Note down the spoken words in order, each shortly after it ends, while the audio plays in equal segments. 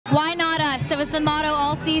Why not us? It was the motto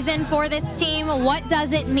all season for this team. What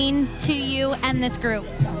does it mean to you and this group?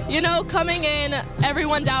 You know, coming in,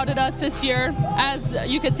 everyone doubted us this year. As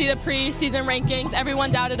you could see the preseason rankings,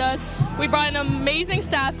 everyone doubted us. We brought an amazing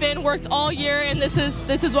staff in, worked all year, and this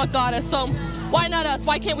is what got us. So why not us?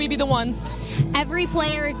 Why can't we be the ones? Every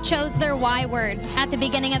player chose their why word at the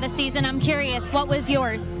beginning of the season. I'm curious, what was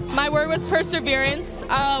yours? My word was perseverance.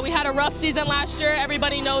 We had a rough season last year.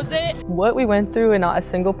 Everybody knows it. What we went through and not a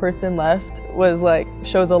single person left was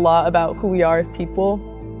shows a lot about who we are as people,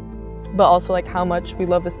 but also how much we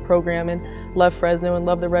love this program and love Fresno and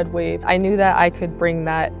love the Red Wave. I knew that I could bring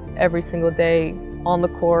that every single day on the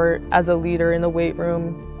court, as a leader in the weight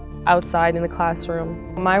room, outside in the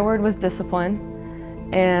classroom. My word was discipline.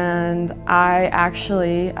 And I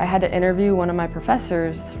had to interview one of my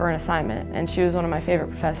professors for an assignment, and she was one of my favorite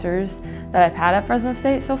professors that I've had at Fresno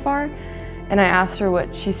State so far. And I asked her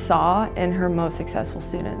what she saw in her most successful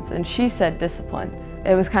students, and she said discipline.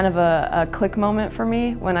 It was kind of a click moment for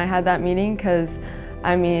me when I had that meeting, because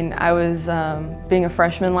I was being a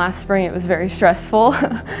freshman last spring, it was very stressful.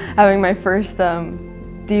 Having my first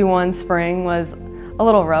D1 spring was a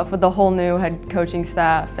little rough with the whole new head coaching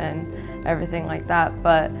staff and everything like that.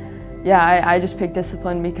 But yeah, I just picked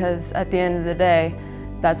discipline because at the end of the day,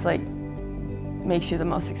 that's makes you the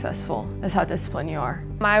most successful, is how disciplined you are.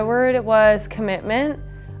 My word was commitment.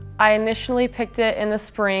 I initially picked it in the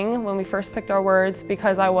spring when we first picked our words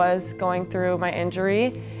because I was going through my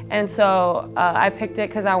injury. And so I picked it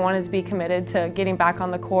because I wanted to be committed to getting back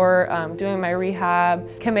on the court, doing my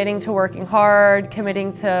rehab, committing to working hard,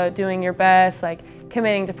 committing to doing your best,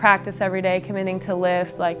 committing to practice every day, committing to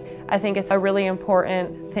lift. I think it's a really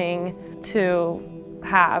important thing to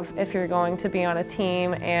have if you're going to be on a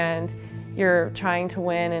team and you're trying to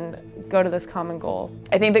win and go to this common goal.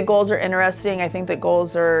 I think that goals are interesting. I think that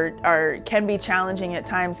goals can be challenging at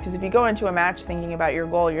times, because if you go into a match thinking about your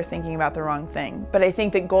goal, you're thinking about the wrong thing. But I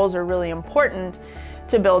think that goals are really important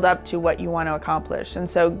to build up to what you want to accomplish. And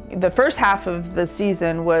so the first half of the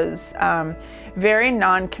season was very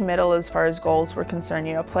non-committal as far as goals were concerned.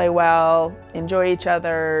 Play well, enjoy each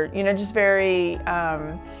other, just very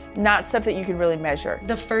not stuff that you could really measure.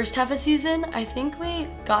 The first half of season, I think we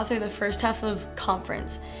got through the first half of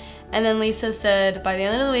conference. And then Lisa said, by the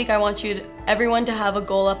end of the week, I want everyone to have a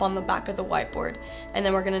goal up on the back of the whiteboard, and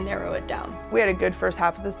then we're gonna narrow it down. We had a good first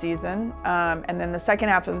half of the season, and then the second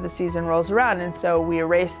half of the season rolls around, and so we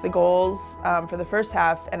erased the goals for the first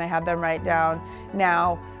half, and I had them write down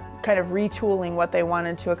now, kind of retooling what they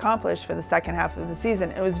wanted to accomplish for the second half of the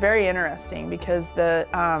season. It was very interesting because the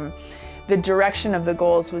direction of the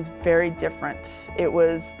goals was very different. It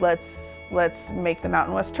was, let's make the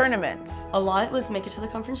Mountain West tournament. A lot was make it to the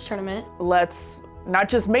conference tournament. Let's not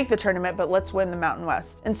just make the tournament, but let's win the Mountain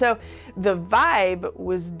West. And so the vibe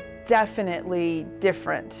was definitely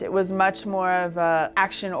different. It was much more of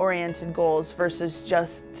action-oriented goals versus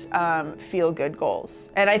just feel-good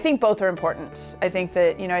goals. And I think both are important. I think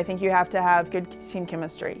that, I think you have to have good team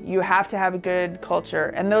chemistry. You have to have a good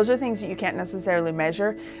culture. And those are things that you can't necessarily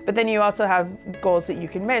measure, but then you also have goals that you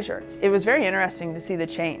can measure. It was very interesting to see the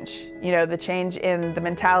change. The change in the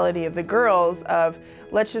mentality of the girls of,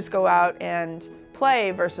 let's just go out and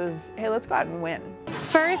play versus, hey, let's go out and win.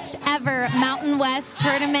 First ever Mountain West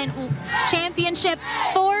Tournament Championship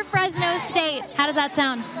for Fresno State. How does that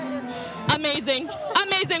sound? Amazing,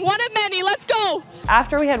 amazing, one of many, let's go.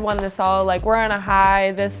 After we had won this all, we're on a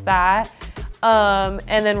high, this, that, and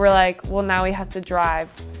then we're well, now we have to drive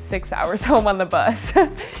 6 hours home on the bus.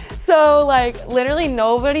 So literally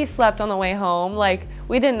nobody slept on the way home.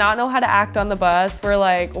 We did not know how to act on the bus. We're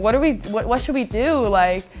what should we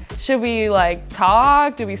do? Should we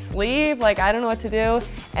talk? Do we sleep? I don't know what to do.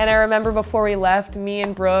 And I remember before we left, me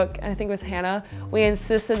and Brooke, and I think it was Hannah, we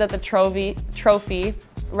insisted that the trophy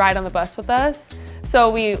ride on the bus with us.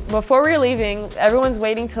 So before we were leaving, everyone's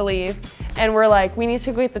waiting to leave, and we're we need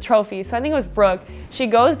to go get the trophy. So I think it was Brooke. She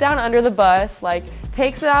goes down under the bus,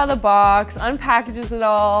 takes it out of the box, unpackages it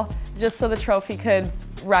all, just so the trophy could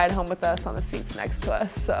ride home with us on the seats next to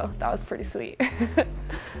us. So that was pretty sweet.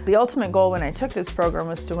 The ultimate goal when I took this program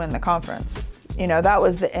was to win the conference. That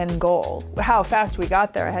was the end goal. How fast we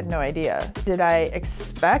got there, I had no idea. Did I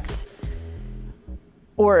expect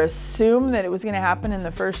or assume that it was going to happen in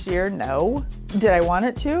the first year? No. Did I want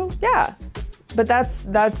it to? Yeah. But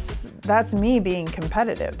that's me being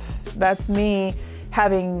competitive. That's me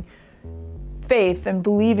having faith and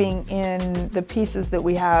believing in the pieces that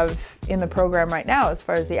we have in the program right now as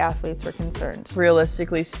far as the athletes are concerned.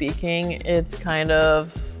 Realistically speaking, it's kind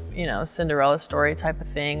of, Cinderella story type of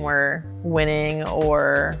thing where winning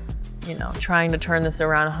or, trying to turn this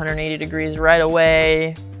around 180 degrees right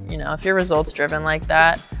away, You know, if you're results driven like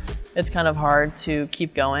that, it's kind of hard to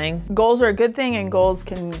keep going. Goals are a good thing and goals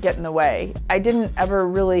can get in the way. I didn't ever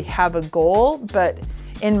really have a goal, but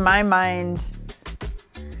in my mind,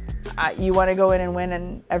 you want to go in and win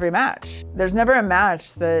in every match. There's never a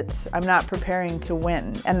match that I'm not preparing to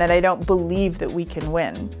win and that I don't believe that we can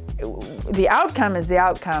win. The outcome is the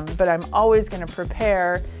outcome, but I'm always going to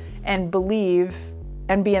prepare and believe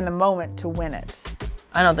and be in the moment to win it.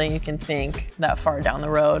 I don't think you can think that far down the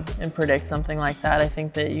road and predict something like that. I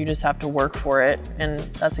think that you just have to work for it, and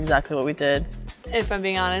that's exactly what we did. If I'm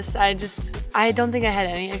being honest, I don't think I had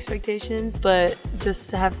any expectations, but just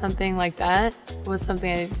to have something like that was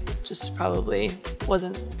something I just probably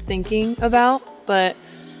wasn't thinking about, but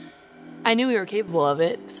I knew we were capable of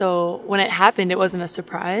it. So when it happened, it wasn't a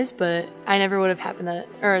surprise, but I never would have happened that,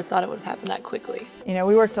 or thought it would have happened that quickly. You know,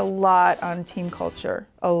 we worked a lot on team culture,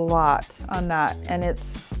 a lot on that, and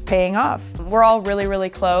it's paying off. We're all really,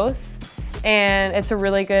 really close, and it's a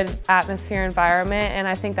really good atmosphere environment, and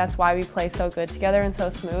I think that's why we play so good together and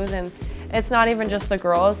so smooth. And it's not even just the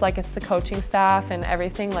girls, like it's the coaching staff and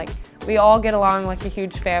everything. Like we all get along like a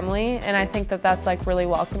huge family, and I think that that's like really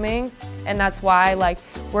welcoming, and that's why like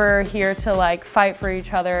we're here to like fight for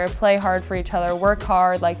each other, play hard for each other, work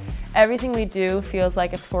hard. Like everything we do feels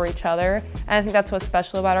like it's for each other, and I think that's what's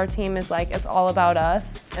special about our team is like it's all about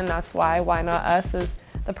us, and that's why not us is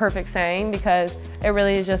the perfect saying, because it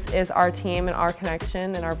really just is our team and our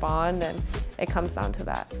connection and our bond, and it comes down to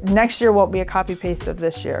that. Next year won't be a copy paste of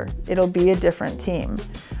this year. It'll be a different team.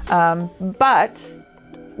 But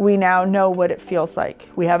we now know what it feels like.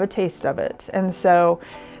 We have a taste of it. And so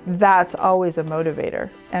that's always a motivator,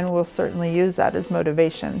 and we'll certainly use that as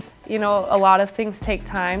motivation. You know, a lot of things take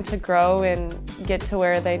time to grow and get to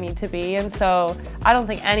where they need to be, and so I don't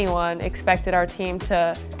think anyone expected our team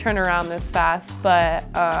to turn around this fast, but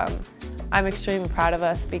I'm extremely proud of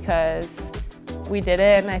us because we did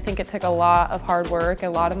it, and I think it took a lot of hard work, a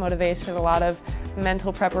lot of motivation, a lot of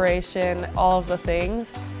mental preparation, all of the things,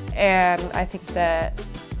 and I think that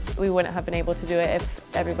we wouldn't have been able to do it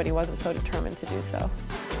if everybody wasn't so determined to do so.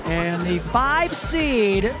 And the 5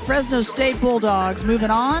 seed Fresno State Bulldogs moving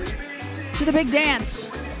on to the big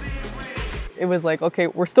dance. It was like, okay,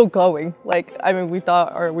 we're still going. Like, I mean, we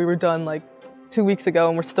thought we were done like 2 weeks ago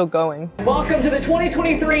and we're still going. Welcome to the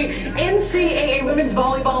 2023 NCAA Women's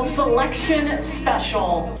Volleyball Selection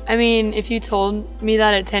Special. I mean, if you told me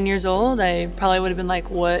that at 10 years old, I probably would have been like,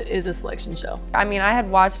 what is a selection show? I mean, I had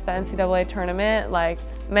watched the NCAA tournament like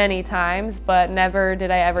many times, but never did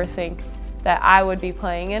I ever think that I would be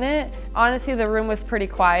playing in it. Honestly, the room was pretty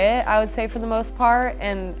quiet, I would say, for the most part,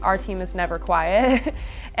 and our team is never quiet.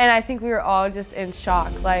 And I think we were all just in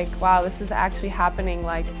shock, like, wow, this is actually happening.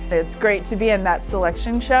 Like, it's great to be in that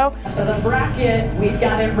selection show. So the bracket, we've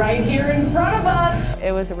got it right here in front of us.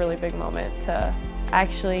 It was a really big moment to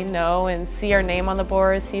actually know and see our name on the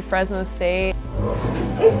board, see Fresno State.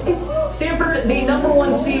 Stanford, the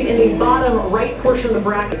 #1 seed in the bottom right portion of the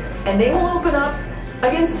bracket, and they will open up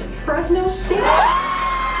against Fresno State.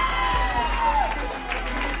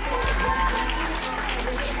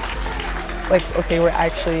 Like, okay,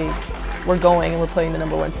 we're going and we're playing the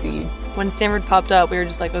 #1 seed. When Stanford popped up, we were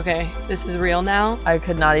just like, okay, this is real now. I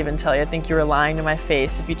could not even tell you. I think you were lying to my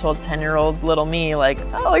face if you told 10-year-old little me, like,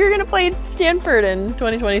 oh, you're gonna play Stanford in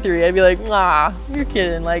 2023. I'd be like, nah, you're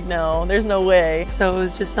kidding. Like, no, there's no way. So it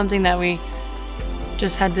was just something that we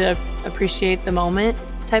just had to appreciate the moment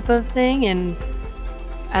type of thing, and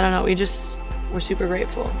I don't know, we're super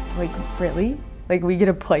grateful. Like, really? Like, we get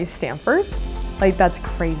to play Stanford? Like, that's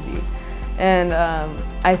crazy. And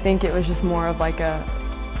I think it was just more of like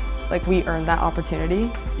we earned that opportunity.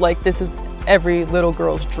 Like, this is every little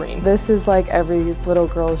girl's dream. This is like every little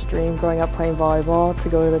girl's dream growing up playing volleyball, to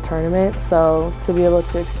go to the tournament. So to be able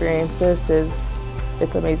to experience this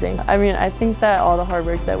it's amazing. I mean, I think that all the hard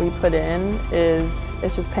work that we put in it's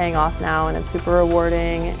just paying off now, and it's super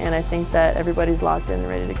rewarding, and I think that everybody's locked in and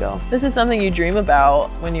ready to go. This is something you dream about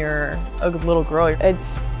when you're a little girl.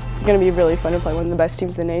 It's going to be really fun to play one of the best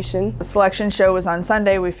teams in the nation. The selection show was on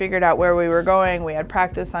Sunday. We figured out where we were going. We had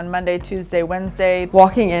practice on Monday, Tuesday, Wednesday.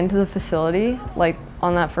 Walking into the facility, like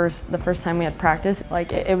on the first time we had practice,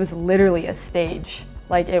 like it was literally a stage.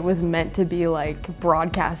 Like, it was meant to be like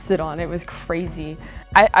broadcasted on. It was crazy.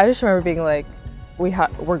 I just remember being like, we're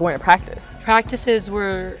going to practice. Practices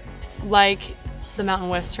were like the Mountain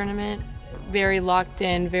West tournament, very locked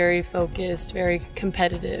in, very focused, very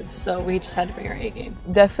competitive. So we just had to bring our A game.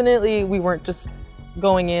 Definitely, we weren't just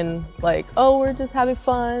going in like, oh, we're just having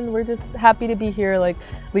fun, we're just happy to be here. Like,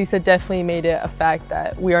 Lisa definitely made it a fact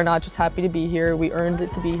that we are not just happy to be here, we earned it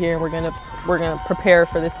to be here, and we're gonna prepare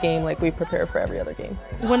for this game like we prepare for every other game.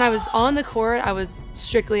 When I was on the court, I was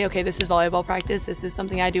strictly, okay, this is volleyball practice, this is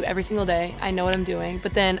something I do every single day, I know what I'm doing.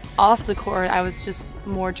 But then off the court, I was just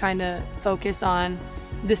more trying to focus on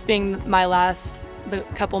this being my last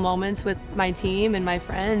couple moments with my team and my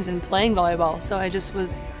friends and playing volleyball. So I just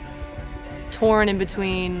was torn in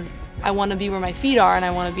between, I want to be where my feet are and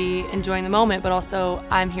I want to be enjoying the moment, but also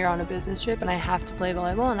I'm here on a business trip and I have to play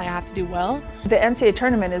volleyball and I have to do well. The NCAA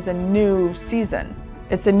tournament is a new season.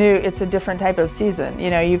 It's a different type of season.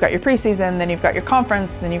 You know, you've got your preseason, then you've got your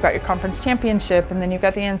conference, then you've got your conference championship, and then you've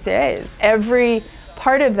got the NCAAs. Every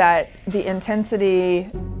part of that, the intensity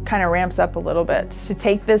kind of ramps up a little bit. To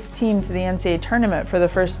take this team to the NCAA tournament for the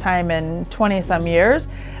first time in 20-some years,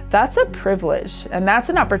 that's a privilege, and that's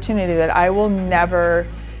an opportunity that I will never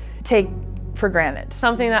take for granted.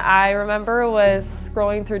 Something that I remember was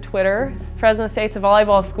scrolling through Twitter. Fresno State's a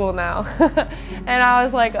volleyball school now. And I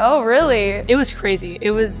was like, oh, really? It was crazy.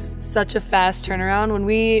 It was such a fast turnaround. When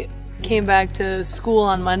we came back to school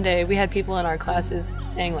on Monday, we had people in our classes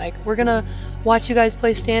saying like, we're gonna watch you guys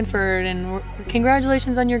play Stanford and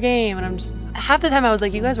congratulations on your game. And I'm just, half the time I was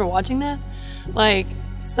like, you guys were watching that? Like,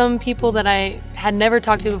 some people that I had never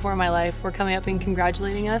talked to before in my life were coming up and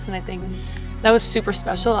congratulating us, and I think that was super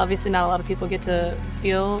special. Obviously not a lot of people get to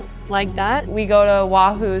feel like that. We go to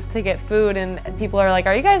Wahoo's to get food and people are like,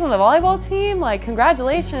 are you guys on the volleyball team? Like,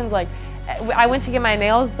 congratulations. Like, I went to get my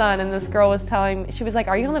nails done and this girl was telling me, she was like,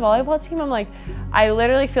 are you on the volleyball team? I'm like, I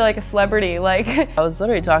literally feel like a celebrity. Like, I was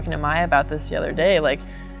literally talking to Maya about this the other day. Like,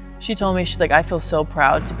 she told me, she's like, I feel so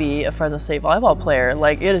proud to be a Fresno State volleyball player.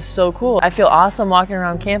 Like, it is so cool. I feel awesome walking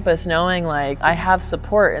around campus knowing like I have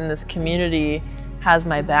support and this community has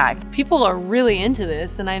my back. People are really into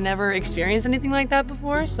this and I never experienced anything like that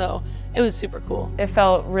before, so it was super cool. It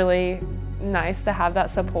felt really nice to have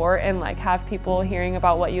that support and like have people hearing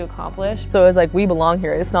about what you accomplished. So it's like we belong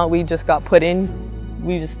here. It's not we just got put in,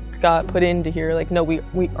 we just got put into here. Like, no,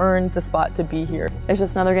 we earned the spot to be here. It's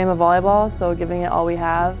just another game of volleyball, so giving it all we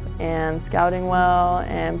have and scouting well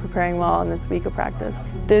and preparing well in this week of practice.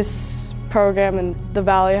 This program and the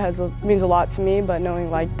Valley means a lot to me, but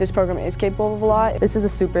knowing like this program is capable of a lot. This is a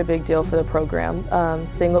super big deal for the program.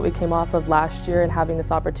 Seeing what we came off of last year and having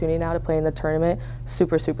this opportunity now to play in the tournament,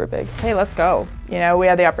 super, super big. Hey, let's go. You know, we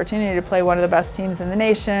had the opportunity to play one of the best teams in the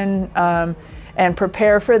nation, and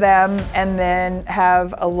prepare for them, and then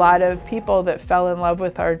have a lot of people that fell in love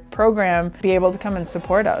with our program be able to come and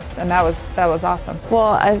support us, and that was awesome.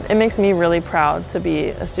 Well, it makes me really proud to be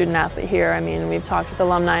a student athlete here. I mean, we've talked with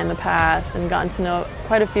alumni in the past and gotten to know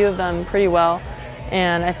quite a few of them pretty well,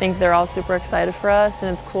 and I think they're all super excited for us,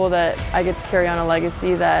 and it's cool that I get to carry on a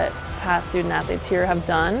legacy that past student athletes here have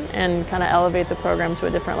done and kind of elevate the program to a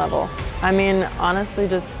different level. I mean, honestly,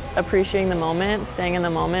 just appreciating the moment, staying in the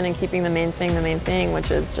moment, and keeping the main thing, which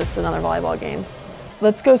is just another volleyball game.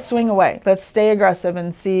 Let's go swing away. Let's stay aggressive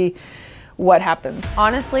and see what happens.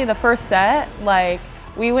 Honestly, the first set, like,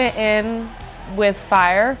 we went in with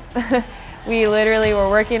fire. We literally were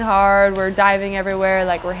working hard, we're diving everywhere,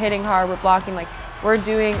 like we're hitting hard, we're blocking, like we're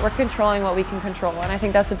controlling what we can control. And I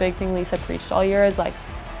think that's a big thing Lisa preached all year, is like,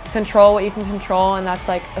 control what you can control, and that's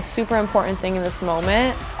like a super important thing in this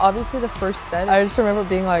moment. Obviously the first set, I just remember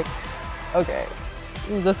being like, okay,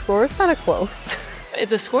 the score is kind of close.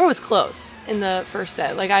 The score was close in the first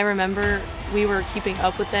set. Like, I remember we were keeping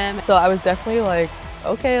up with them. So I was definitely like,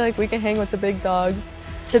 okay, like we can hang with the big dogs.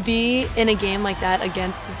 To be in a game like that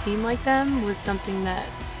against a team like them was something that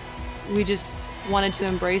we just wanted to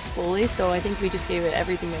embrace fully, so I think we just gave it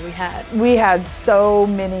everything that we had. We had so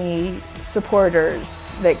many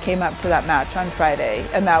supporters that came up to that match on Friday,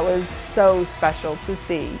 and that was so special to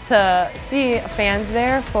see. To see fans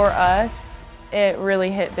there for us, it really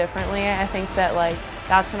hit differently. I think that like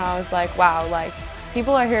that's when I was like, wow, like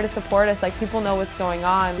people are here to support us, like people know what's going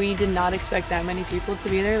on. We did not expect that many people to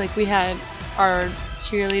be there. Like, we had our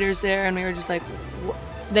cheerleaders there and we were just like,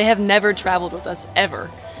 they have never traveled with us ever.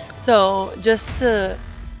 So just to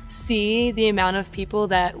see the amount of people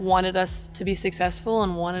that wanted us to be successful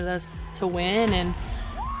and wanted us to win and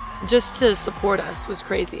just to support us was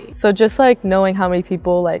crazy. So just like knowing how many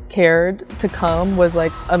people like cared to come was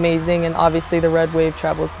like amazing, and obviously the Red Wave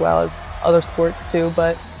travels well as other sports too,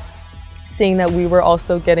 but seeing that we were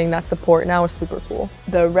also getting that support now is super cool.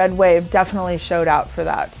 The Red Wave definitely showed out for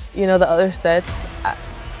that. You know, the other sets,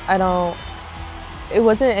 it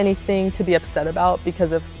wasn't anything to be upset about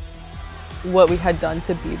because of what we had done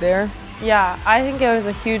to be there. Yeah, I think it was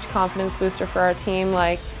a huge confidence booster for our team.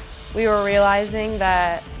 Like, we were realizing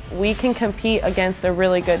that we can compete against a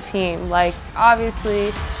really good team. Like,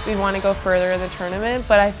 obviously, we want to go further in the tournament,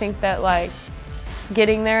 but I think that like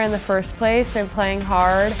getting there in the first place and playing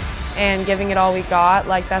hard and giving it all we got,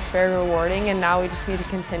 like that's very rewarding, and now we just need to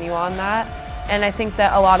continue on that. And I think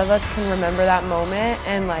that a lot of us can remember that moment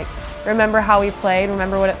and like remember how we played,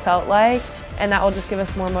 remember what it felt like, and that will just give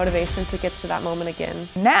us more motivation to get to that moment again.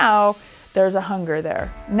 Now there's a hunger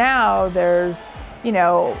there. Now there's, you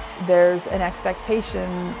know, there's an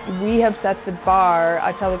expectation. We have set the bar.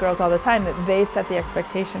 I tell the girls all the time that they set the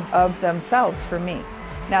expectation of themselves for me.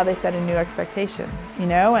 Now they set a new expectation, you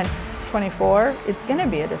know, and 24, it's gonna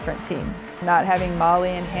be a different team. Not having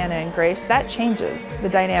Molly and Hannah and Grace, that changes the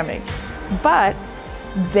dynamic. But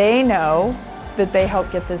they know that they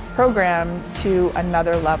help get this program to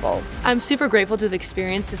another level. I'm super grateful to have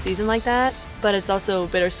experienced a season like that, but it's also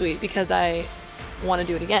bittersweet because I want to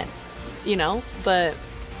do it again, you know? But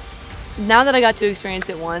now that I got to experience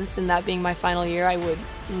it once, and that being my final year, I would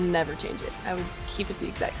never change it. I would keep it the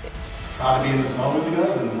exact same. Proud to be in this moment with you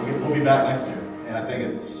guys, and we'll be back next year. And I think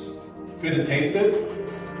it's good to taste it,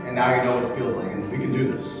 and now you know what it feels like, and we can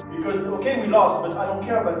do this. Because, okay, we lost, but I don't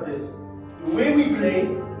care about this. The way we play,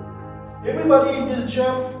 everybody in this gym,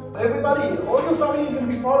 everybody, all your family is going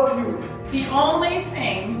to be proud of you. The only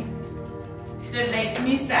thing that makes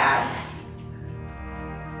me sad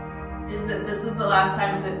is that this is the last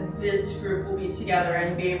time that this group will be together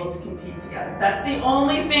and be able to compete together. That's the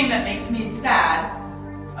only thing that makes me sad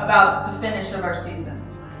about the finish of our season.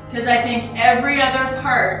 Because I think every other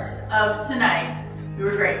part of tonight, we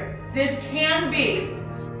were great. This can be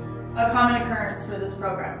a common occurrence for this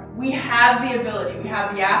program. We have the ability, we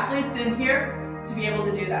have the athletes in here to be able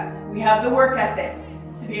to do that. We have the work ethic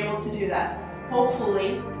to be able to do that.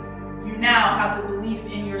 Hopefully, you now have the belief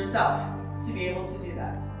in yourself to be able to do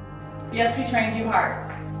that. Yes, we trained you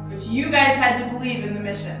hard, but you guys had to believe in the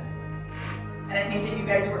mission. And I think that you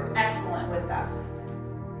guys were excellent with that.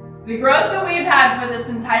 The growth that we've had for this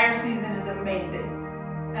entire season is amazing,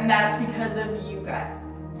 and that's because of you guys.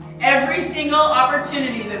 Every single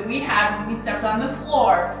opportunity that we had when we stepped on the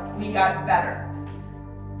floor, we got better.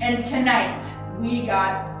 And tonight, we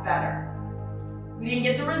got better. We didn't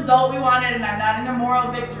get the result we wanted, and I'm not into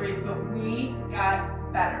moral victories, but we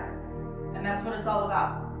got better. And that's what it's all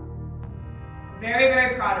about. Very,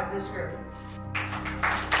 very proud of this group.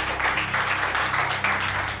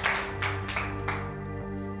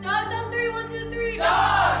 Dogs on 3, 1, 2, 3.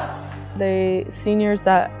 Dogs! The seniors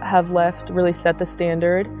that have left really set the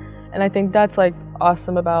standard, and I think that's like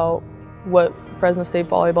awesome about what Fresno State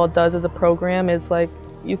Volleyball does as a program is like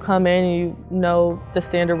you come in and you know the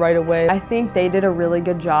standard right away. I think they did a really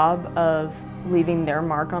good job of leaving their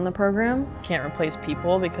mark on the program. Can't replace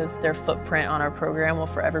people because their footprint on our program will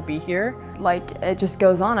forever be here. Like, it just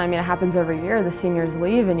goes on. I mean, it happens every year. The seniors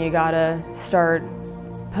leave and you gotta start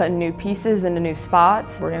putting new pieces into new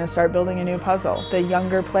spots. We're going to start building a new puzzle. The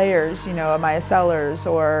younger players, you know, a Maya Sellers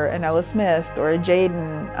or an Ella Smith or a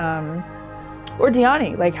Jaden or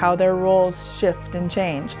Deani, like how their roles shift and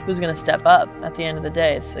change. Who's going to step up at the end of the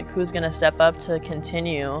day? It's like who's going to step up to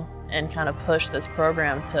continue and kind of push this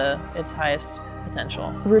program to its highest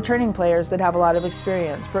potential. Returning players that have a lot of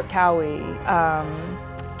experience, Brooke Cowie,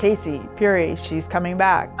 Casey Puri, she's coming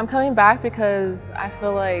back. I'm coming back because I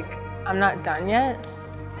feel like I'm not done yet.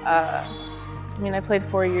 I mean, I played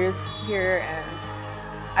 4 years here and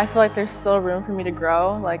I feel like there's still room for me to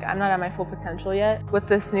grow. Like, I'm not at my full potential yet. With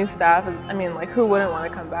this new staff, I mean, like, who wouldn't want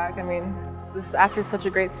to come back? I mean, after such a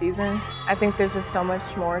great season, I think there's just so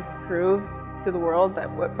much more to prove to the world that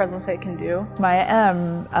what Fresno State can do. Maya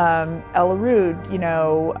M, Ella Rude, you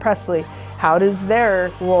know, Presley, how does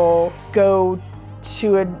their role go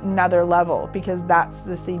to another level, because that's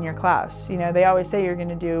the senior class. You know, they always say you're going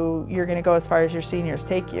to go as far as your seniors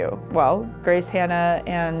take you. Well, Grace, Hannah,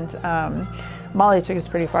 and Molly took us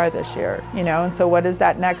pretty far this year, you know, and so what is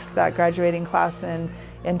that graduating class in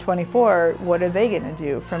 24, what are they going to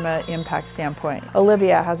do from an impact standpoint?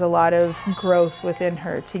 Olivia has a lot of growth within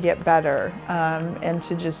her to get better and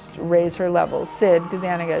to just raise her level. Sid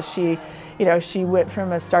Gazaniga, she went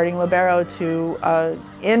from a starting libero to an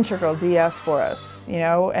integral DS for us, you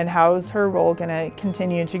know, and how's her role going to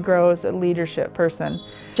continue to grow as a leadership person?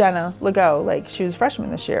 Jenna Legault, like she was a freshman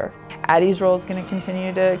this year. Addie's role is going to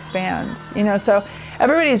continue to expand, you know, so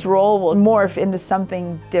everybody's role will morph into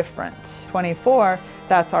something different. 24,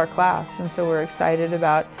 that's our class, and so we're excited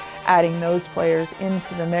about adding those players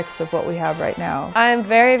into the mix of what we have right now. I'm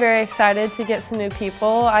very, very excited to get some new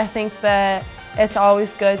people. I think that it's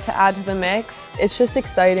always good to add to the mix. It's just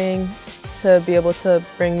exciting to be able to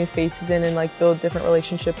bring new faces in and like build different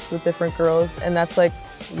relationships with different girls. And that's like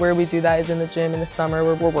where we do that is in the gym in the summer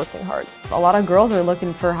where we're working hard. A lot of girls are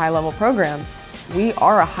looking for high-level programs. We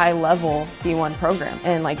are a high-level D1 program,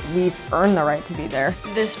 and like we've earned the right to be there.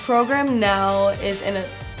 This program now is in a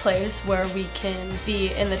place where we can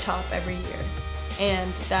be in the top every year,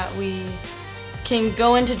 and that we can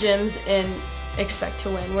go into gyms and expect to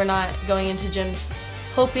win. We're not going into gyms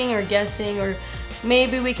hoping or guessing or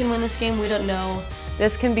maybe we can win this game, we don't know.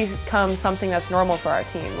 This can become something that's normal for our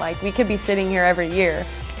team. Like, we could be sitting here every year.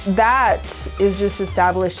 That is just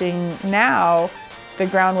establishing now the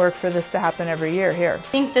groundwork for this to happen every year here. I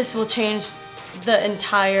think this will change the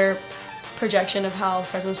entire projection of how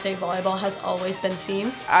Fresno State volleyball has always been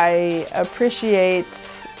seen. I appreciate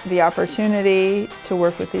the opportunity to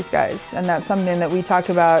work with these guys, and that's something that we talk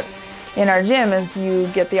about in our gym is you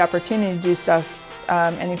get the opportunity to do stuff,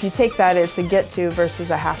 and if you take that, it's a get to versus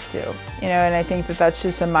a have to. You know, and I think that that's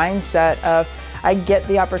just a mindset of I get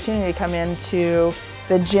the opportunity to come into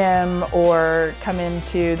the gym or come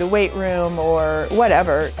into the weight room or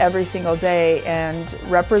whatever every single day and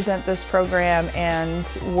represent this program and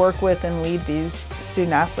work with and lead these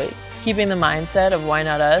student athletes. Keeping the mindset of why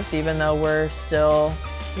not us, even though we're still,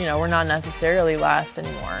 you know, we're not necessarily last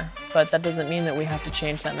anymore, but that doesn't mean that we have to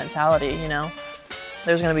change that mentality, you know.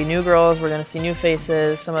 There's going to be new girls, we're going to see new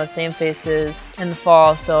faces, some of the same faces in the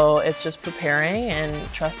fall, so it's just preparing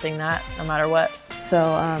and trusting that no matter what. So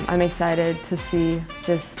I'm excited to see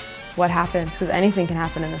just what happens, because anything can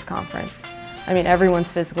happen in this conference. I mean, everyone's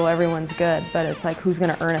physical, everyone's good, but it's like who's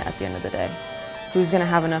going to earn it at the end of the day? Who's going to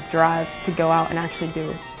have enough drive to go out and actually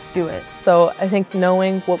do it? So I think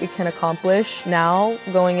knowing what we can accomplish now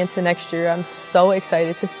going into next year, I'm so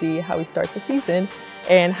excited to see how we start the season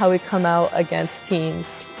and how we come out against teams.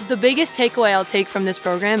 The biggest takeaway I'll take from this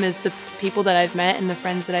program is the people that I've met and the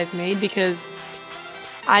friends that I've made, because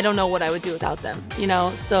I don't know what I would do without them, you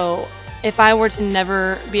know? So if I were to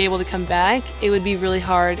never be able to come back, it would be really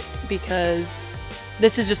hard, because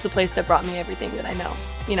this is just the place that brought me everything that I know,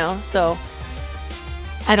 you know? So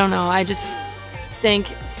I don't know, I just thank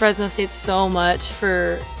Fresno State so much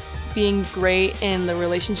for being great in the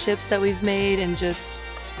relationships that we've made and just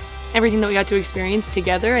everything that we got to experience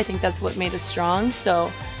together. I think that's what made us strong.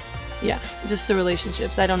 So yeah, just the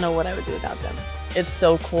relationships. I don't know what I would do without them. It's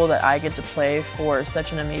so cool that I get to play for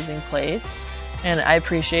such an amazing place, and I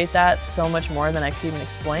appreciate that so much more than I could even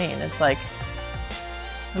explain. It's like,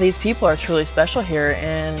 these people are truly special here,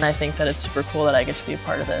 and I think that it's super cool that I get to be a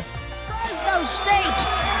part of this. Fresno State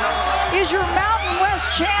is your Mountain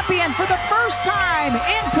West champion for the first time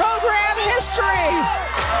in program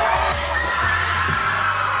history.